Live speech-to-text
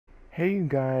Hey you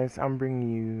guys, I'm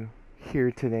bringing you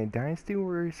here today Dynasty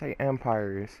Warriors 8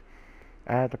 Empires.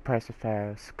 I had to press it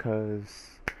fast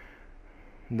because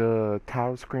the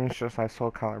title screen shows like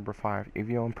Soul Calibur 5. If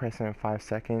you don't press it in 5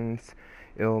 seconds,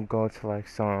 it'll go to like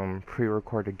some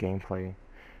pre-recorded gameplay.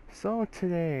 So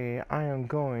today I am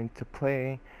going to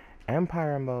play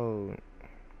Empire mode.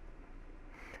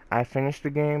 I finished the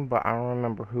game, but I don't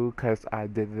remember who because I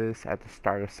did this at the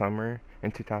start of summer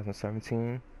in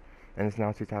 2017. And it's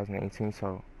now 2018,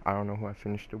 so I don't know who I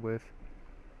finished it with.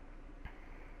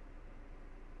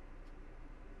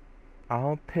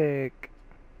 I'll pick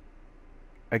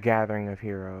a gathering of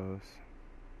heroes.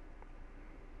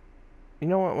 You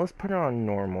know what? Let's put it on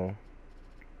normal.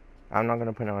 I'm not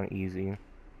gonna put it on easy.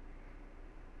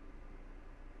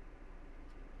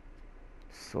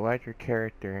 Select your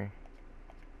character.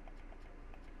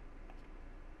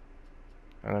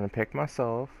 I'm gonna pick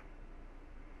myself.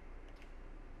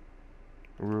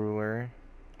 Ruler.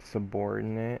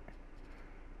 Subordinate.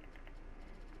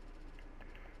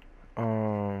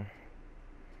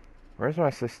 Where's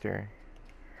my sister?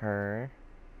 Her.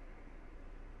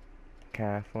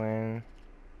 Kathleen.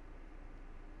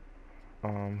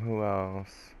 Who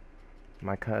else?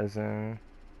 My cousin.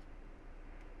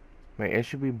 Wait, it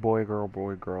should be boy, girl,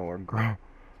 or girl.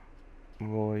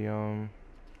 William.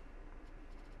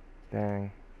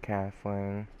 Then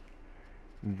Kathleen.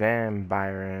 Then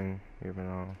Byron, even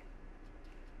though.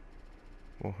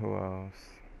 Well, who else?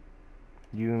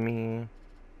 Yumi.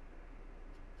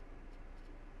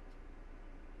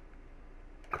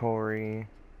 Corey.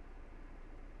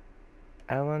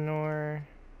 Eleanor.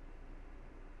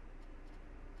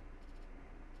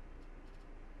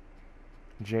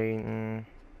 Jayden.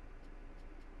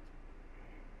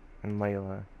 And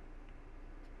Layla.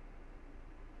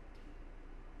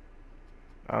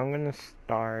 I'm gonna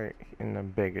start in the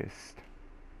biggest.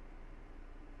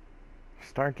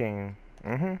 Start game.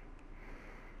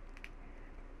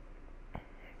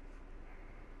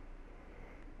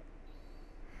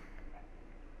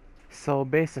 So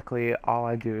basically, all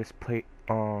I do is play.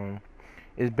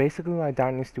 Is basically like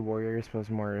Dynasty Warriors was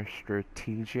more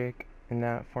strategic in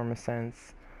that form of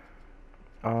sense.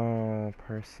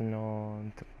 Personal,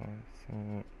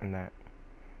 diplomacy, and that.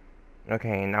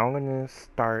 Okay, now I'm gonna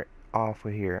start off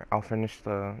with here. I'll finish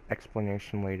the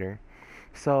explanation later.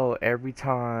 So every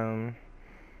time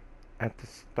at the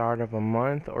start of a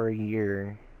month or a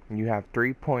year, you have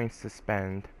 3 points to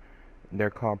spend. They're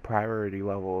called priority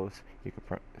levels. You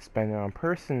can spend it on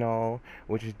personnel,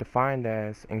 which is defined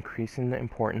as increasing the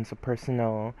importance of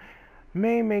personnel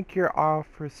may make your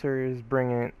officers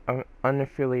bring in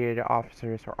unaffiliated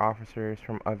officers or officers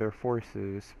from other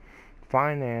forces.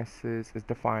 Finances is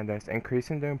defined as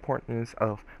increasing the importance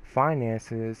of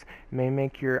finances may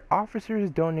make your officers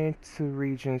donate to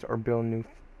regions or build new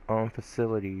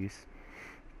facilities.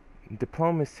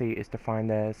 Diplomacy is defined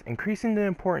as increasing the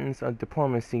importance of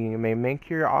diplomacy may make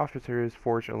your officers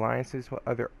forge alliances with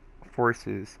other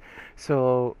forces.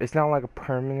 So it's not like a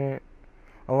permanent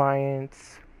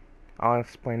alliance. I'll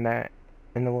explain that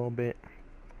in a little bit.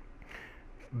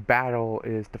 Battle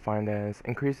is defined as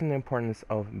increasing the importance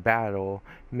of battle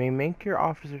may make your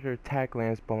officers attack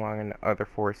lands belonging to other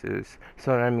forces.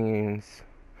 So that means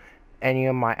any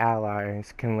of my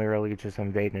allies can literally just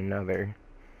invade another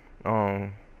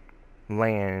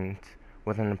land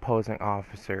with an opposing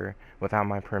officer without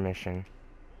my permission.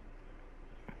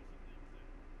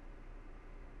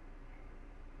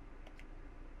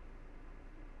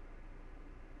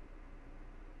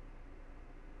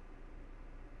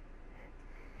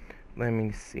 Let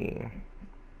me see.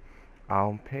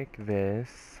 I'll pick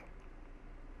this,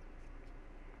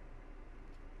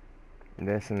 and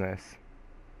this.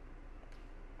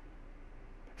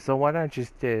 So what I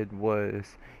just did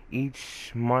was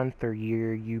each month or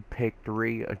year you pick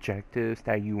 3 objectives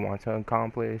that you want to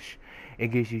accomplish. It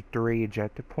gives you 3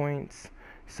 objective points.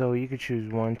 So you could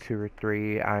choose 1, 2, or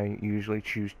 3. I usually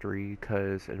choose 3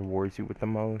 because it awards you with the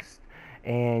most.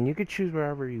 And you could choose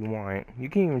whatever you want. You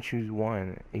can even choose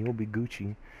 1. It will be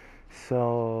Gucci.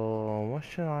 So what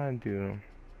should I do?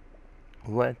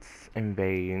 Let's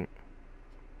invade.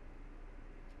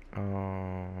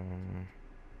 Oh,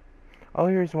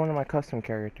 here's one of my custom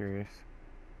characters.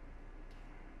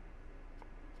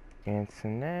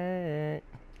 Antoine,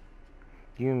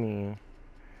 Yumi,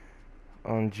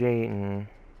 Jayden,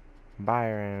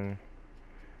 Byron,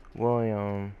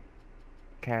 William,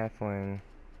 Kathleen,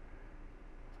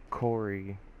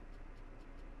 Corey.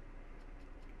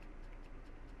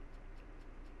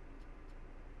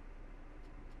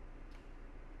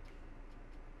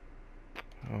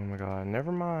 Oh my god,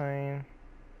 never mind.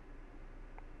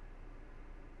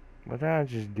 What did I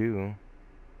just do?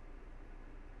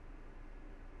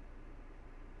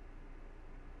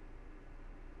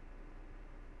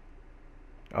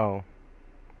 Oh,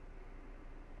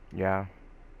 yeah.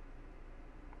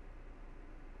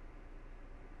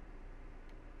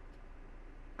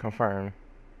 Confirm.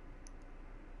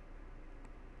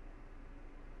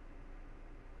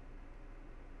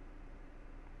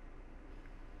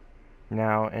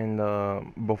 Now in the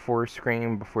before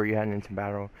screen, before you head into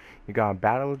battle, you got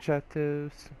battle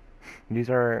objectives. These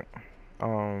are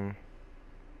um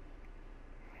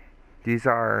these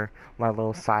are like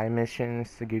little side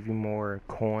missions to give you more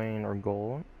coin or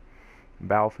gold.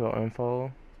 Battlefield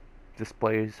info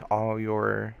displays all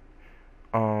your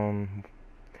um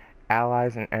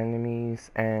allies and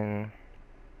enemies, and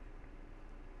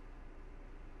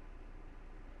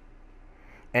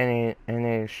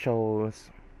it shows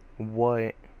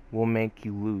what will make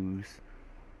you lose,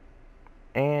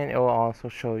 and it will also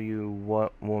show you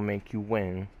what will make you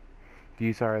win.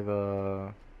 These are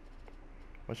the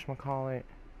whatchamacallit,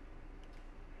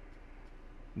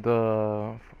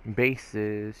 the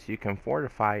bases. You can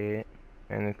fortify it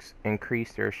and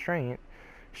increase their strength.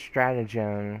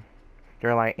 Stratagem,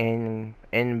 they're like in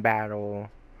battle,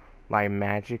 like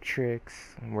magic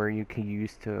tricks where you can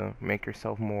use to make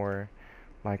yourself more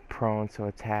like prone to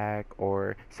attack.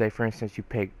 Or say for instance you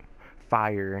pick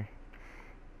fire,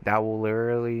 that will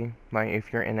literally, like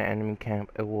if you're in an enemy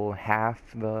camp, it will half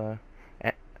the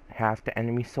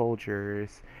enemy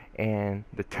soldiers, and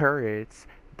the turrets,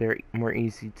 they're more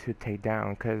easy to take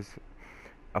down because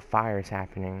a fire is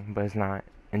happening, but it's not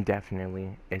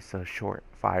indefinitely, it's a short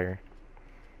fire.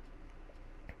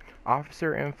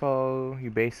 Officer info, you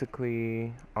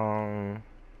basically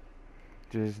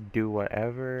just do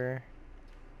whatever.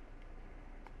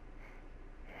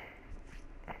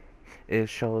 It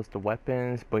shows the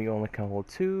weapons, but you only can hold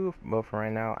 2. But for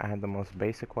right now, I have the most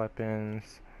basic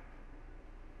weapons.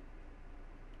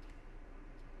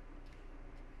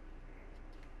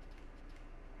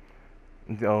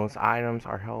 Those items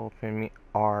are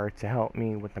to help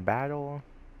me with the battle.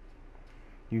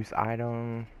 Use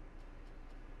item.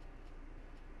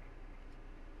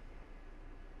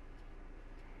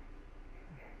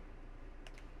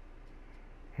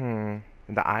 The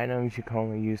items, you can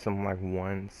only use them like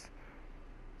once.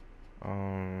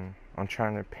 I'm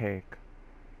trying to pick.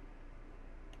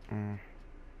 Mm,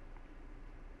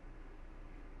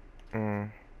 mm.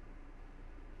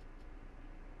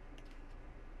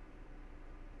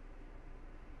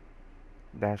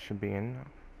 That should be enough.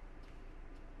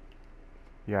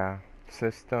 Yeah.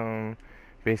 System.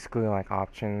 Basically like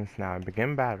options. Now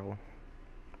begin battle.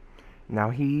 Now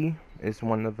he is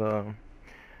one of the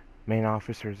main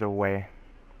officers away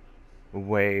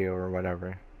or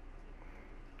whatever.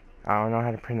 I don't know how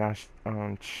to pronounce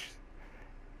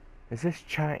is this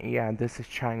Chinese? Yeah, this is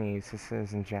Chinese. This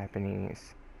isn't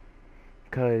Japanese.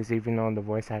 Because even though the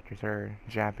voice actors are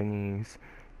Japanese,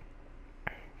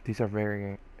 these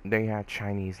are they have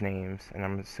Chinese names, and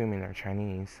I'm assuming they're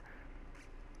Chinese.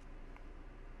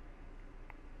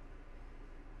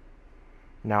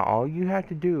 Now all you have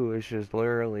to do is just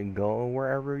literally go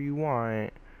wherever you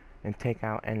want and take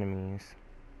out enemies.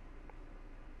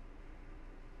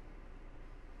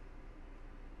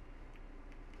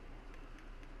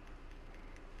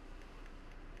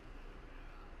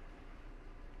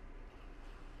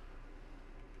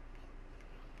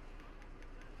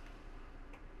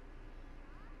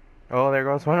 Oh, there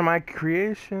goes one of my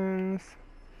creations.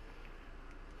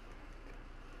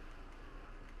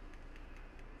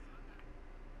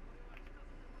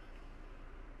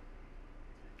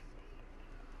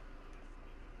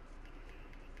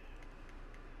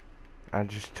 I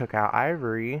just took out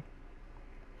Ivory.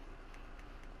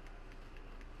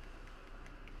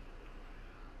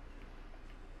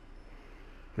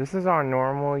 This is our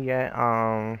normal, yet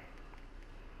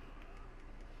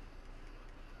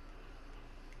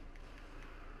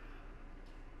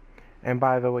and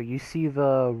by the way, you see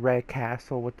the red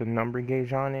castle with the number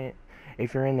gauge on it?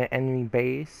 If you're in the enemy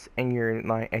base and you're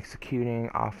like executing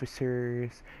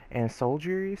officers and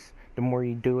soldiers, the more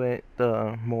you do it,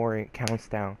 the more it counts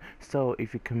down. So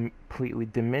if you completely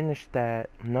diminish that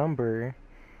number,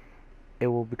 it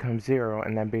will become 0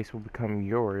 and that base will become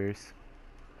yours.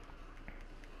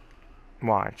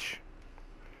 Watch.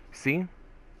 See?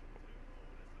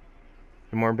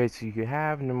 The more bases you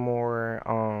have, the more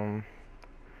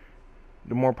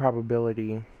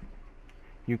probability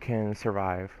you can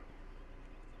survive.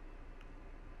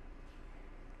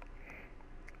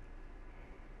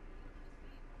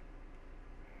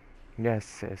 Yes,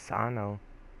 sis, I know.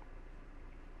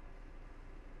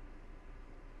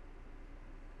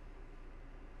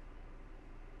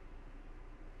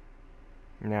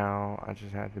 Now I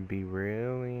just have to be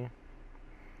really.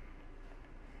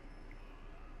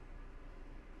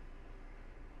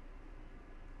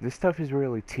 This stuff is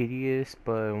really tedious,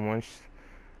 but once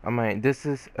this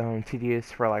is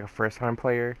tedious for like a first time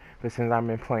player, but since I've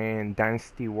been playing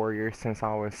Dynasty Warriors since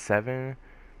I was 7,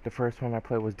 the first one I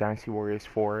played was Dynasty Warriors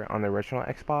 4 on the original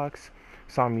Xbox,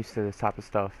 so I'm used to this type of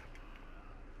stuff.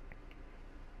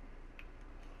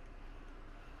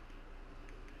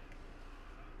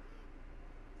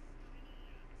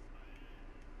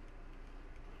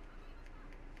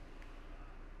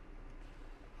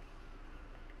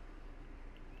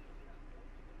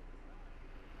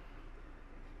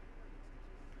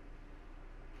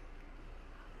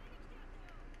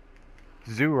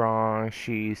 Zurong,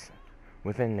 she's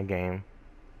within the game.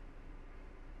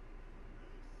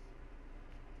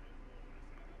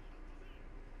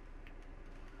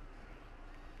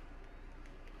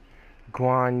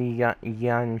 Guan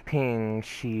Yanping,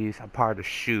 she's a part of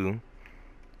Shu,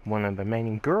 one of the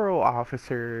main girl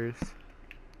officers.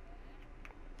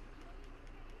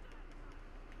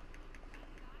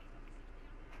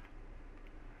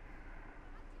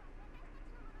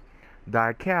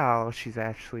 Dai Kao, she's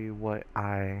actually what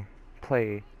I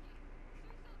play.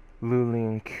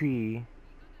 Lulin Kui.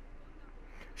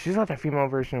 She's like a female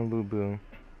version of Lu Bu.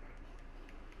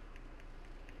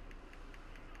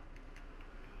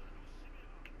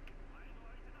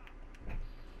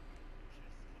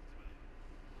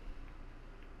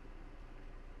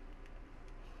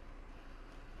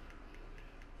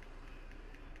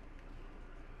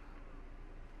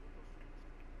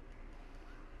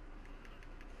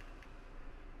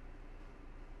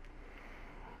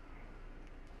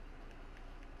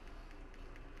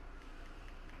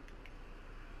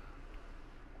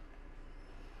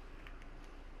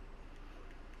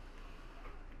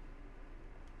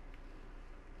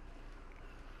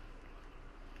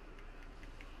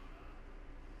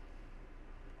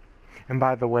 And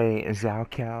by the way, Zhao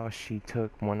Kiao, she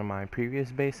took one of my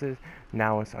previous bases.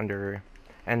 Now it's under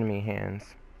enemy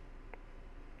hands.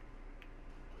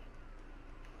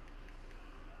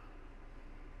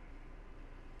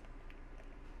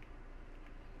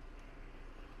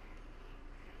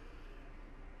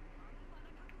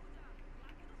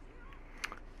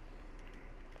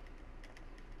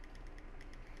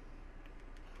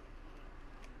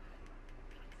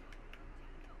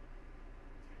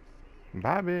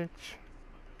 Bye, bitch.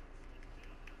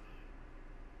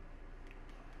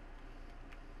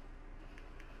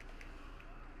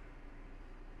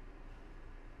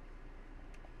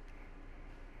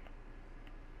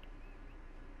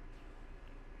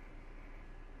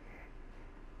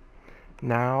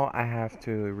 Now I have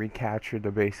to recapture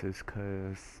the bases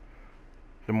because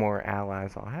the more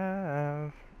allies I'll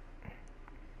have.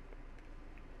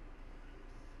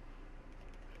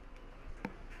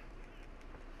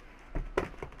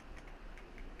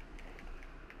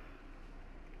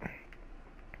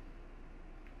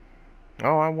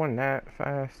 Oh, I won that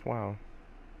fast. Wow.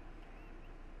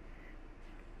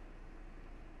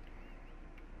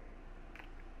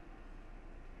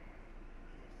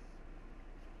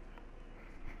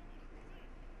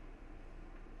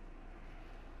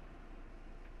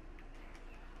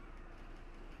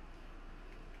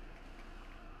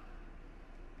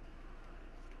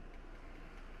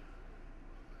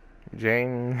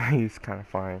 Jane, he's kind of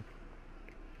fine.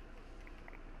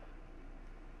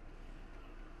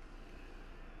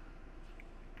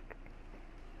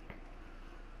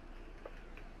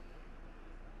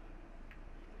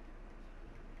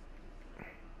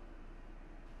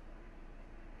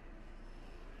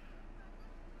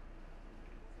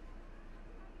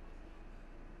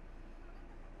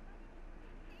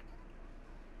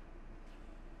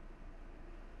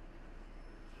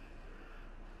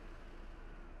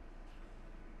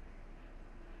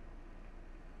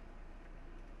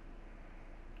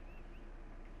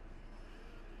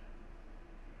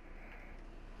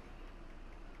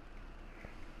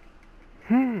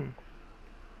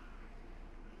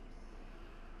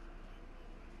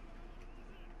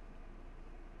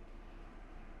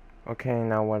 Okay,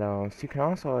 now what else? You can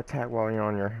also attack while you're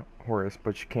on your horse,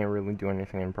 but you can't really do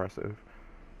anything impressive.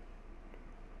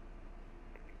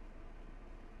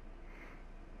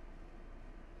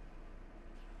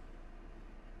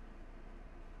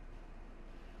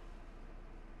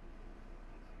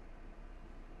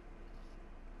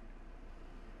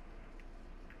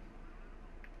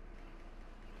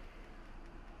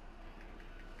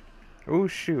 Oh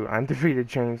shoot, I defeated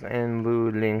James and Lu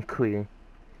Lin Kui.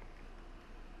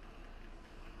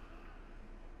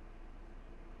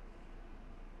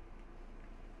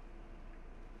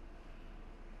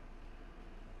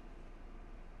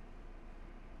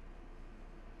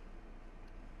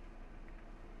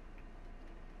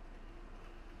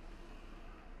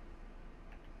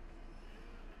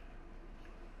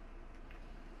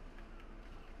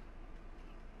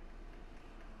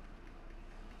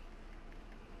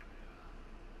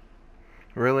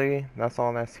 Really? That's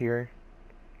all that's here?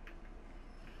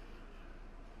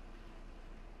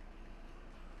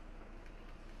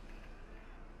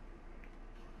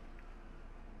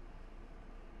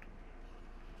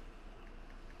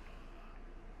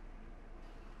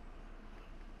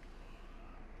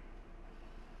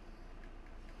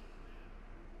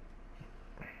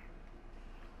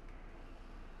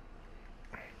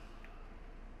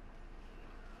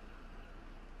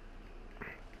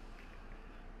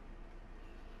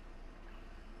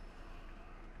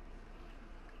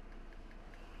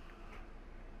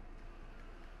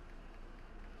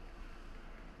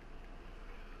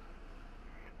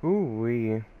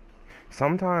 Ooh-wee.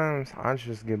 Sometimes I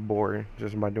just get bored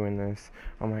just by doing this.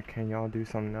 I'm like, can y'all do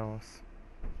something else?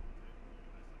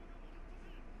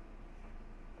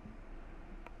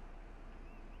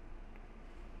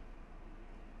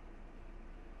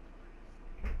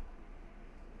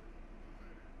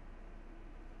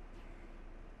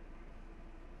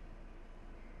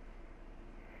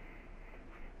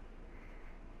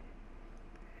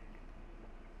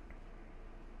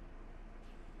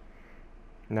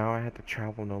 Now I had to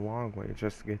travel the long way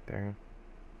just to get there.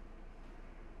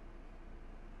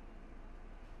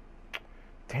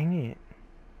 Dang it.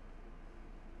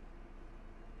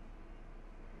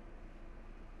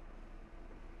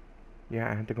 Yeah,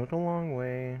 I had to go the long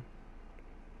way.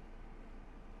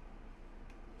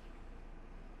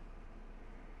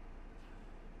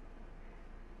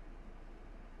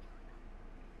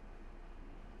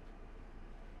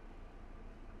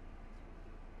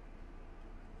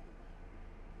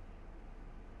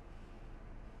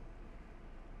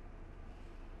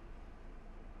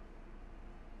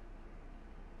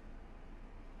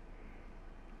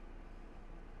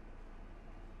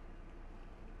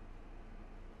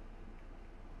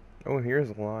 Oh, here's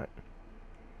a lot.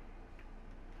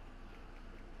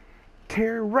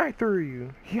 Tear right through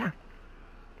you. Yeah.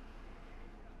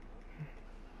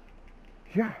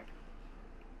 Yeah.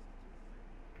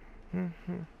 Hmm.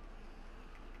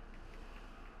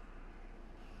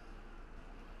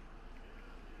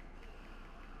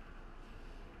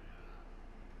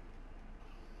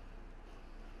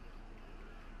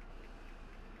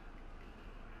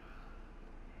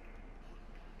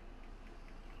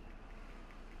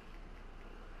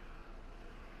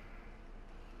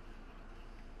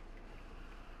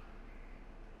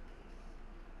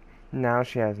 Now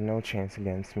she has no chance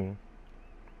against me.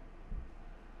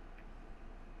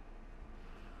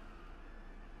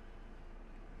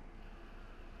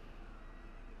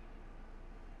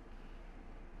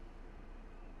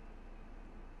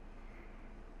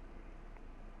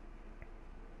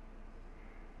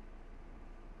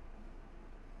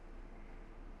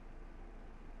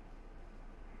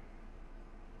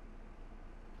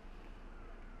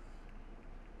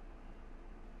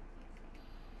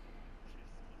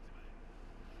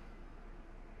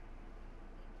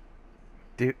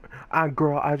 Dude,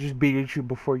 girl, I just beated you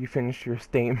before you finished your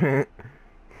statement.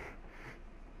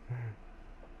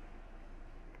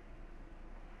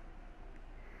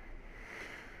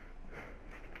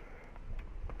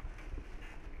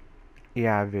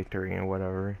 Yeah, victory and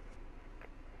whatever.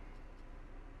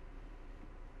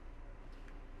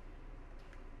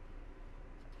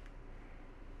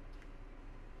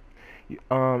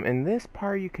 In this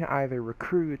part, you can either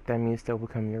recruit, that means they'll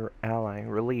become your ally.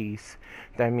 Release,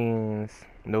 that means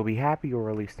they'll be happy you'll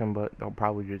release them, but they'll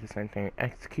probably do the same thing.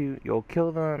 Execute, you'll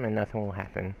kill them and nothing will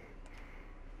happen.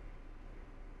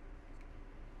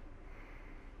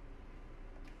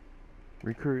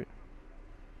 Recruit,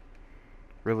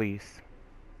 release,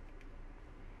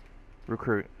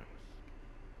 recruit,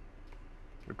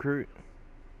 recruit,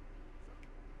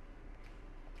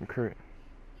 recruit,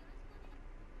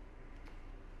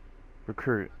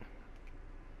 recruit,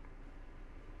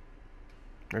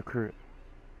 recruit,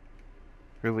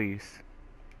 release.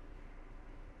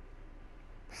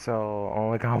 So,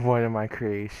 only got one of my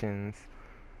creations.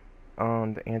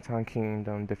 The Anton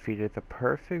Kingdom defeated the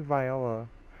perfect Viola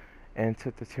and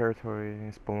took the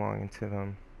territories belonging to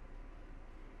them.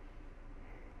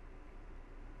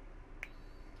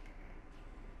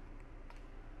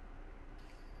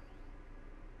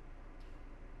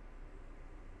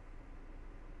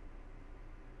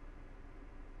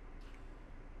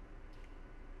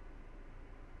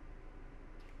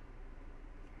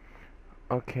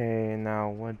 Okay, now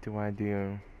what do I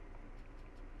do?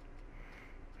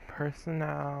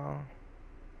 Personnel.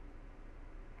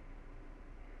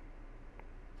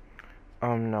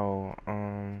 No.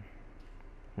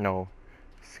 No.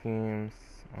 Schemes.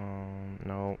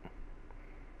 No.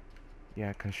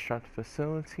 Yeah, construct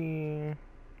facility.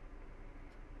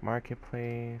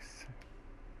 Marketplace.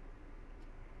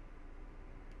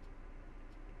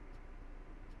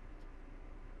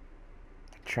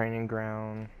 training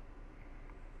ground.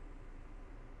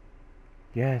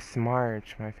 Yes,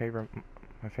 March, my favorite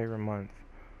month.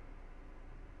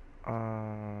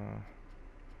 Uh,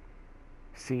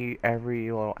 see, every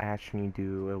little action you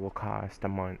do, it will cost a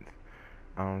month.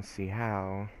 I don't see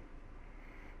how.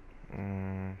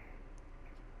 Mm,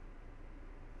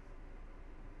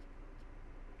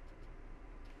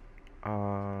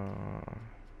 uh,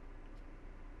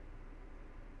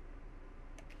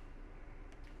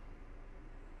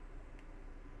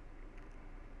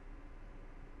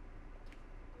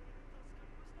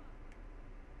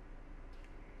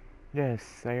 yes,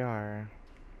 they are.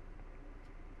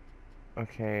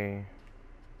 Okay,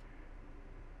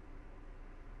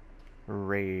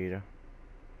 raid.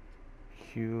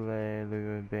 Hule,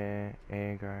 Lube,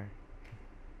 Agar.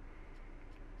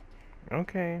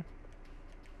 Okay.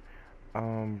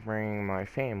 Bring my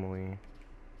family.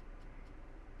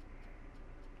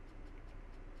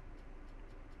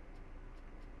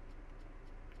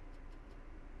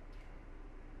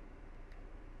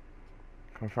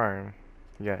 Confirm.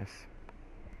 Yes.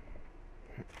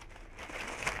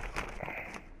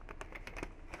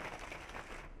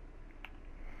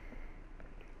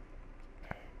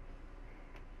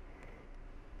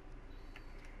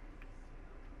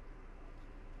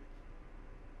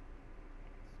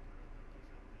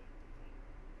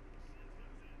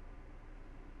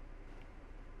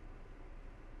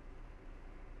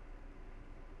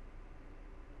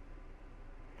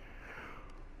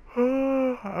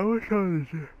 I wish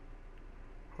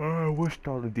I wish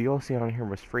all the DLC on here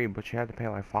was free, but you had to pay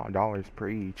like $5 per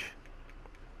each.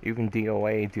 Even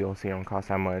DOA DLC don't cost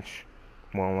that much.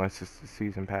 Well, unless it's the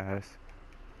season pass.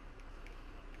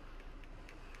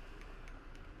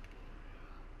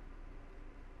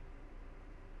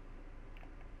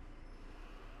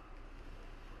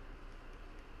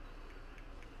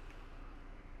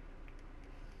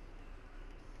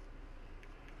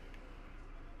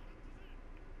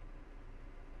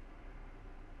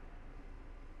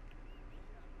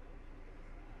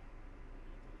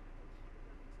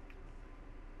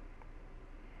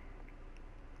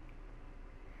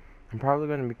 I'm probably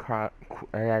gonna be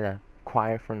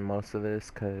quiet for most of this,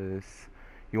 cause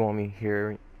you won't be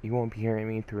hearing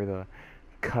me through the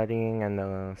cutting and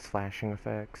the slashing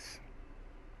effects.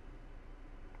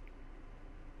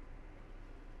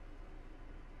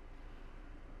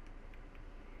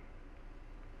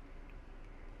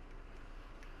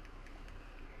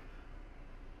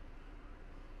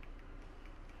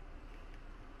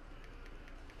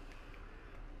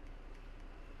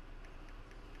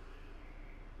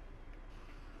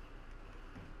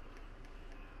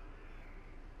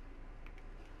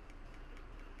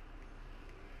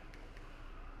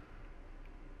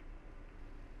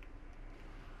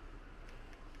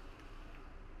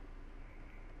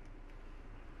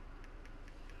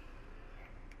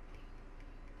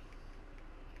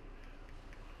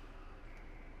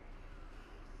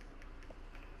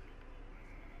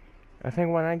 I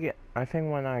think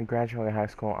when I graduate high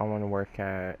school, I want to work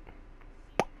at,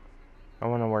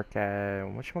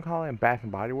 whatchamacallit, Bath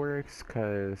and Body Works,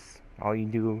 cause all you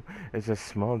do is just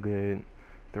smell good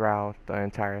throughout the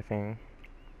entire thing.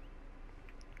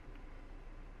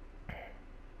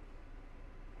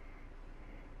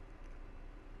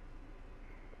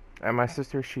 And my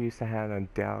sister, she used to have a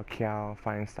Del Kiao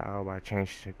fighting style, but I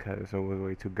changed it because it was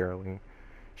way too girly.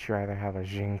 She'd rather have a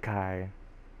Jinkai.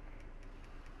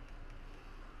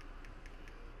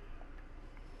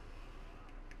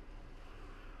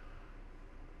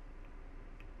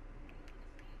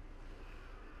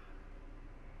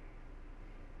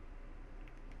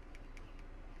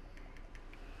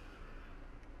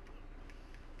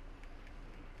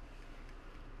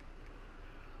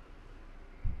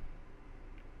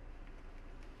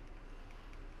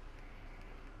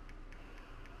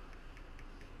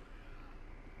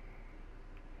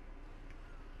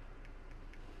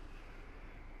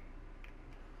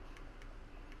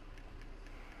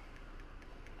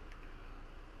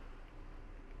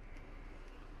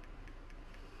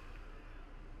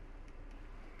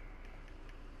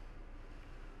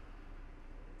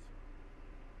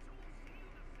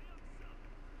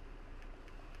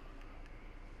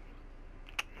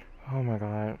 Oh my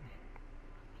god.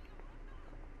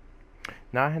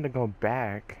 Now I had to go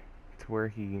back to where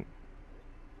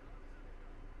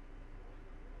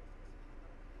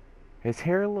his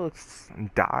hair looks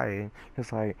dyed.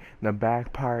 It's like the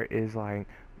back part is like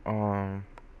um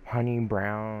honey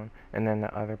brown, and then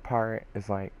the other part is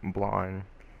like blonde.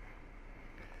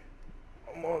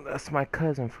 Well, that's my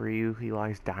cousin for you. He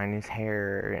likes dyeing his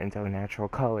hair into natural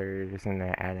colors and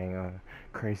then adding a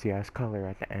crazy ass color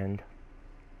at the end.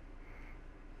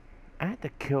 I had to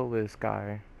kill this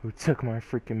guy who took my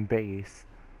freaking base.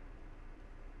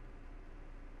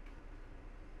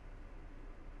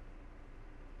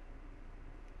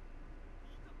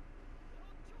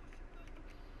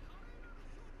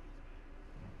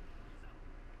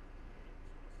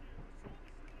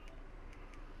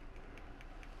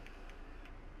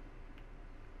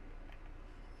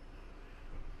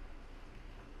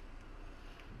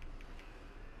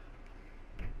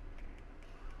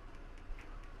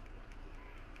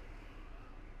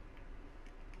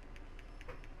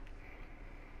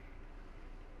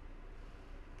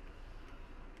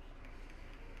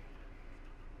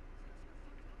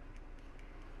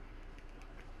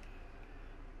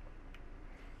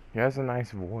 He has a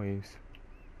nice voice.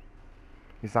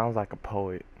 He sounds like a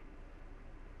poet.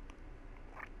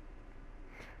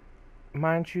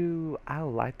 Mind you, I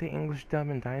like the English dub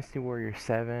in Dynasty Warrior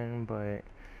 7, but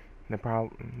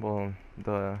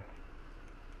the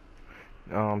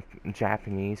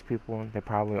Japanese people, they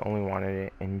probably only wanted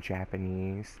it in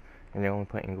Japanese, and they only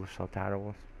put English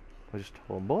subtitles, which is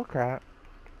total bullcrap,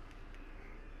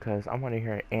 because I want to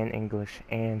hear it in English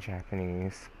and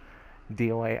Japanese.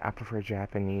 DOA, I prefer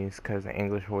Japanese, because the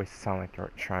English voices sound like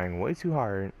they're trying way too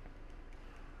hard.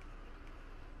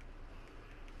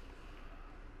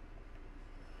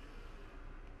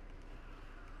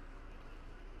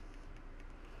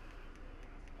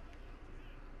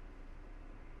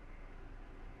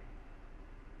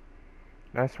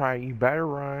 That's right, you better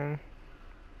run.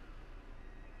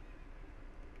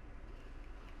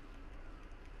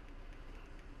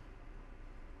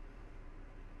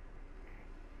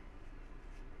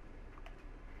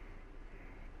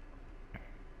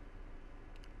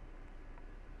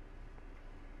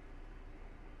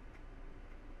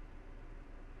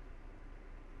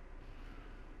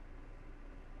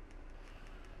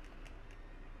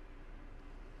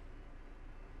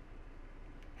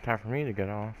 Time for me to get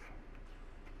off.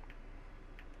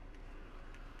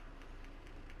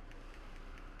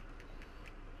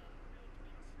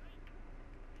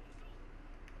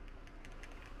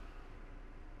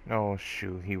 Oh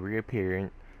shoot, he reappeared.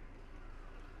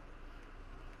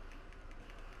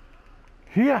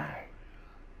 Yeah.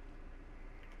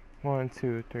 1,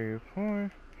 2, 3,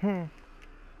 4. Hmm.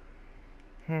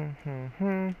 Hmm. Hmm.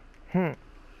 Hmm. Hmm.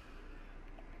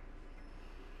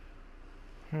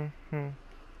 Hmm. Hmm.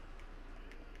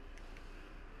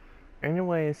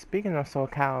 Anyway, speaking of Soul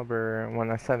Calibur,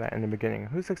 when I said that in the beginning,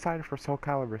 who's excited for Soul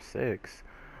Calibur 6?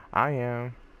 I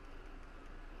am.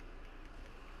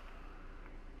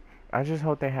 I just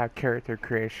hope they have character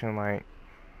creation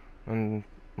um,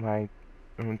 like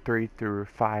 3 through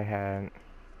 5 had.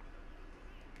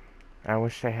 I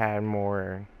wish they had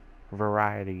more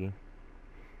variety.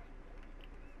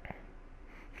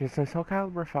 Because in Soul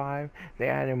Calibur 5, they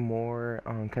added more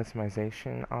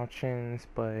customization options,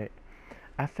 but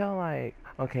I felt like,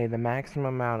 okay, the maximum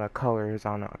amount of colors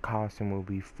on a costume will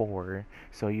be 4,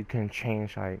 so you can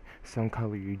change like some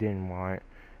color you didn't want.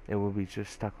 It will be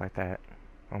just stuck like that.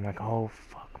 I'm like, oh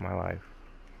fuck my life.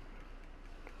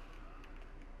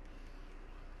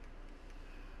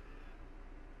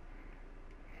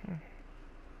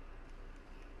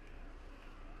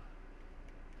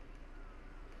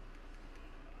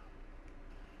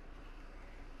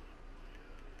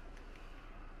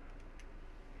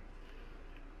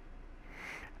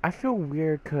 I feel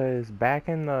weird because back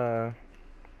in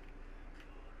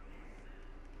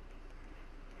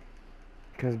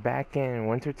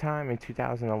wintertime in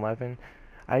 2011,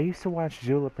 I used to watch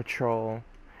Zula Patrol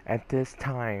at this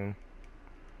time.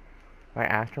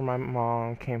 Like after my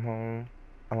mom came home,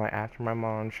 or like after my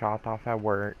mom shopped off at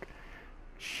work,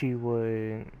 she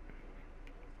would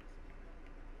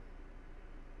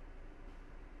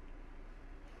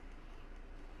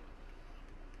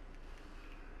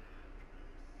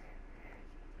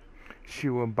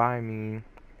buy me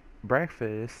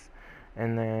breakfast,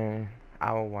 and then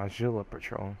I would watch Zula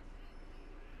Patrol.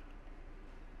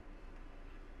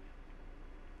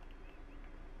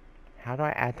 How do I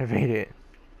activate it?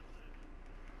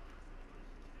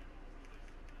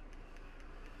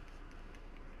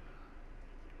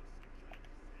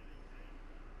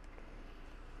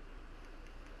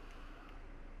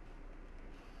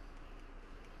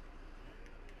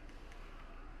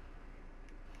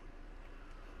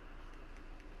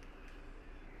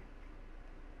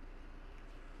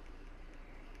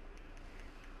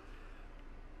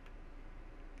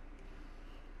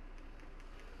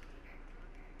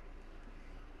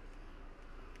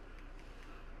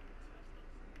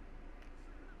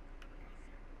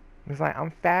 It's like,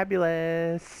 I'm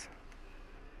fabulous.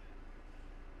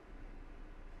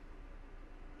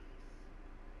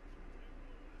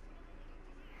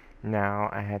 Now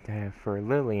I had to have for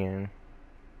Lillian.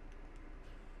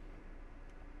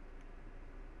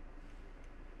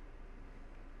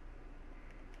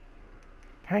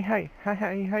 Hey, hey, hey,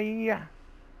 hey, hey, yeah.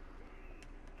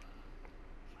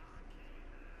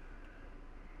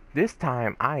 This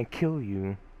time I kill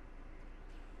you.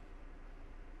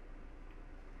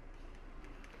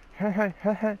 Hey, hey,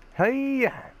 hey, hey, hey,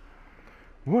 yeah.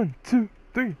 1, 2,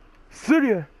 3, see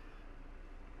ya.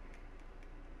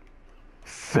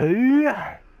 See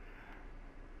ya.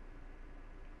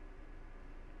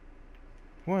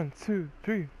 1, 2,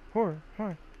 3, 4,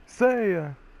 5. See ya.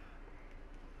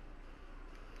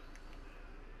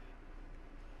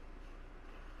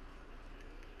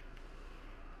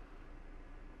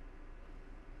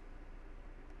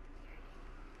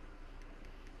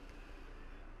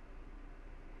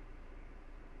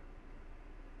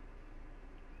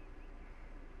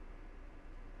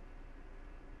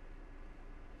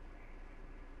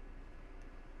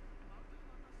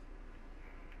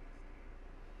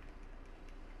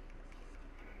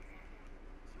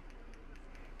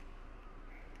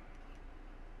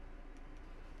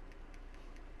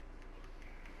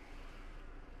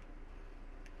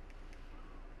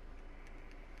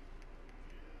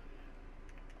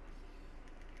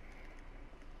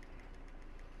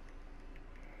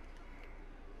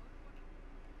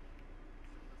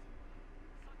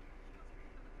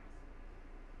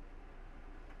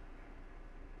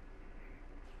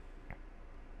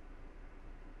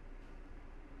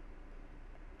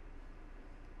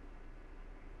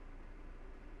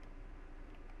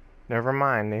 Never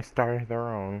mind, they started their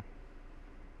own.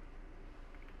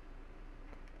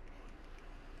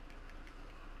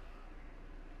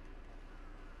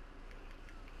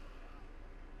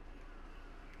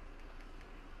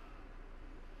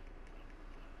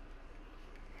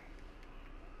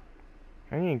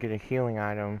 I need to get a healing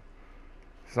item.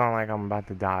 It's not like I'm about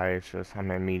to die, it's just I'm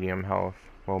at medium health.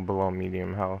 Well, below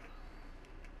medium health.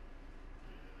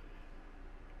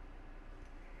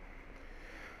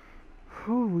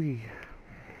 Hooey.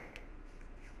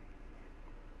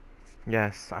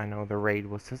 Yes, I know the raid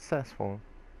was successful.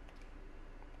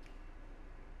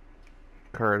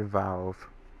 Current valve.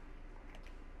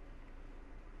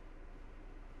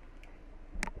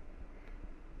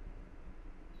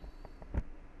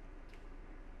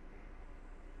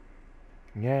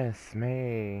 Yes,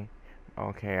 May.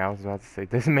 Okay, I was about to say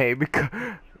this may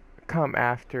come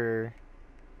after.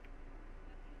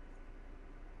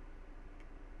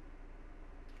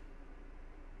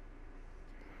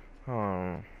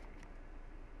 Um,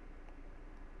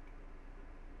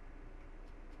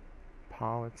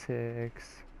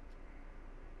 politics.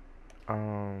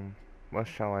 What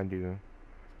shall I do?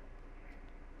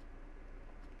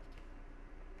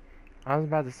 I was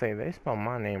about to say they spelled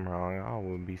my name wrong. I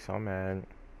would be so mad.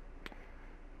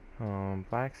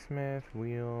 Blacksmith,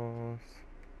 wheels.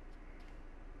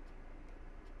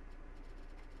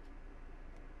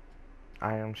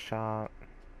 Item shop.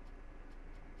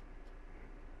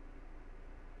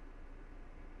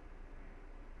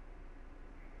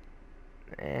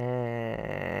 And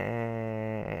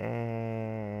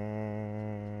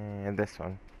this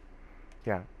one.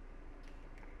 Yeah.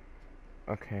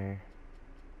 Okay.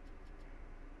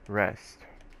 Rest.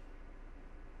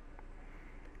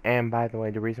 And by the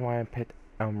way, the reason why I picked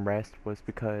rest was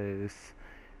because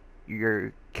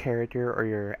your character or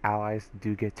your allies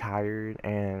do get tired,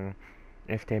 and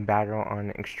if they battle on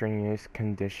extraneous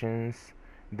conditions,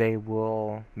 their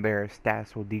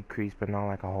stats will decrease, but not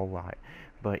like a whole lot.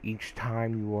 But each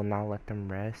time you will not let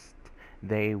them rest,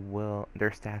 their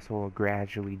stats will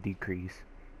gradually decrease.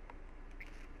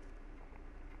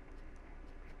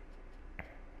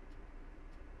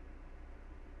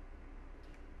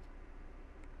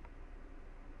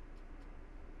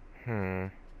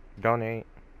 Donate.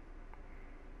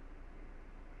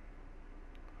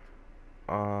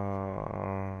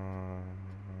 Uh,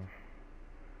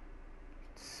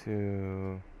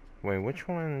 to wait, which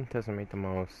one doesn't make the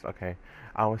most? Okay,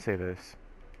 I would say this.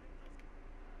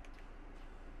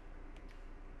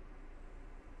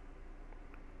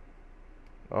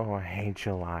 Oh, I hate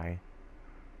July.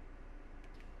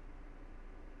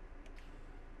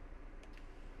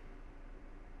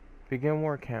 Begin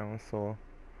War Council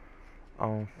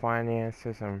on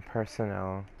finances and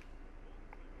personnel.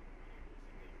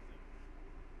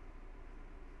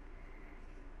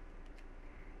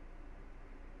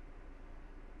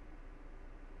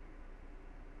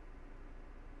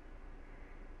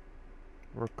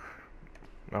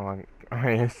 Oh,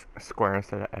 it's square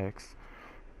instead of X.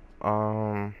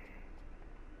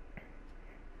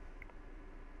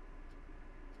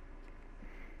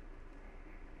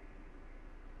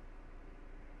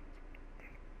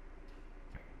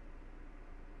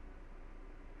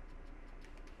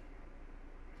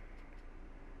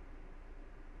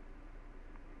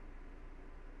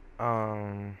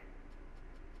 Um,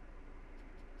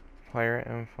 player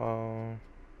info,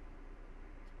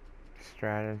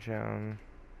 stratagem,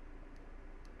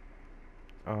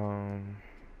 um,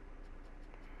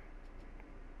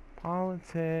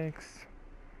 politics,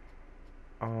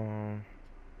 um,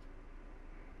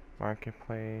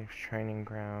 marketplace, training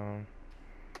ground.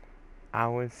 I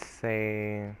would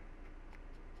say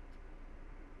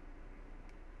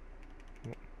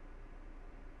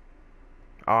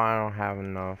oh, I don't have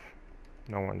enough.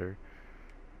 No wonder.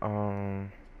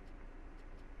 Um,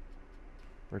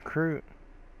 recruit.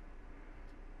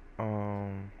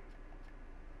 Um,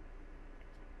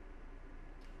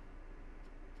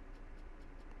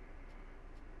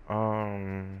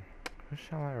 who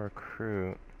shall I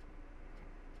recruit?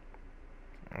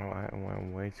 Oh, I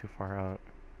went way too far out.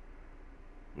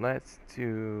 Let's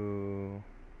do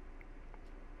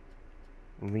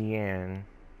Leanne.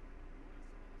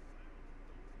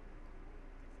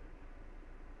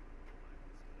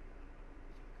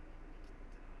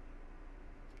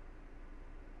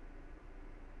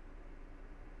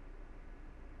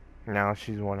 Now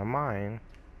she's one of mine.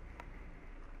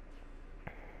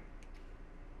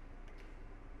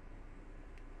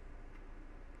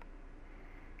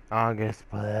 August,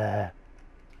 bleh.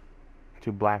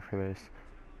 Too black for this.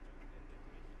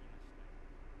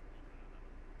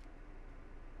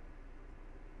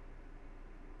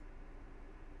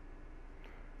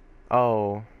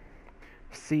 Oh,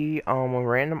 see, with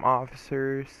random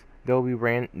officers,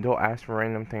 they'll ask for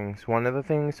random things. One of the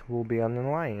things will be an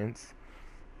alliance.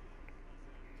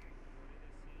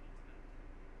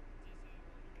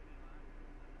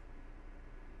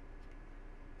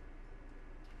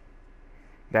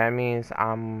 That means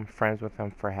I'm friends with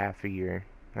them for half a year,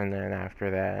 and then after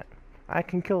that, I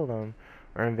can kill them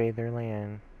or invade their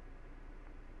land.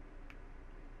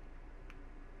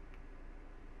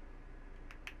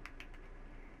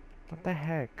 What the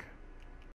heck?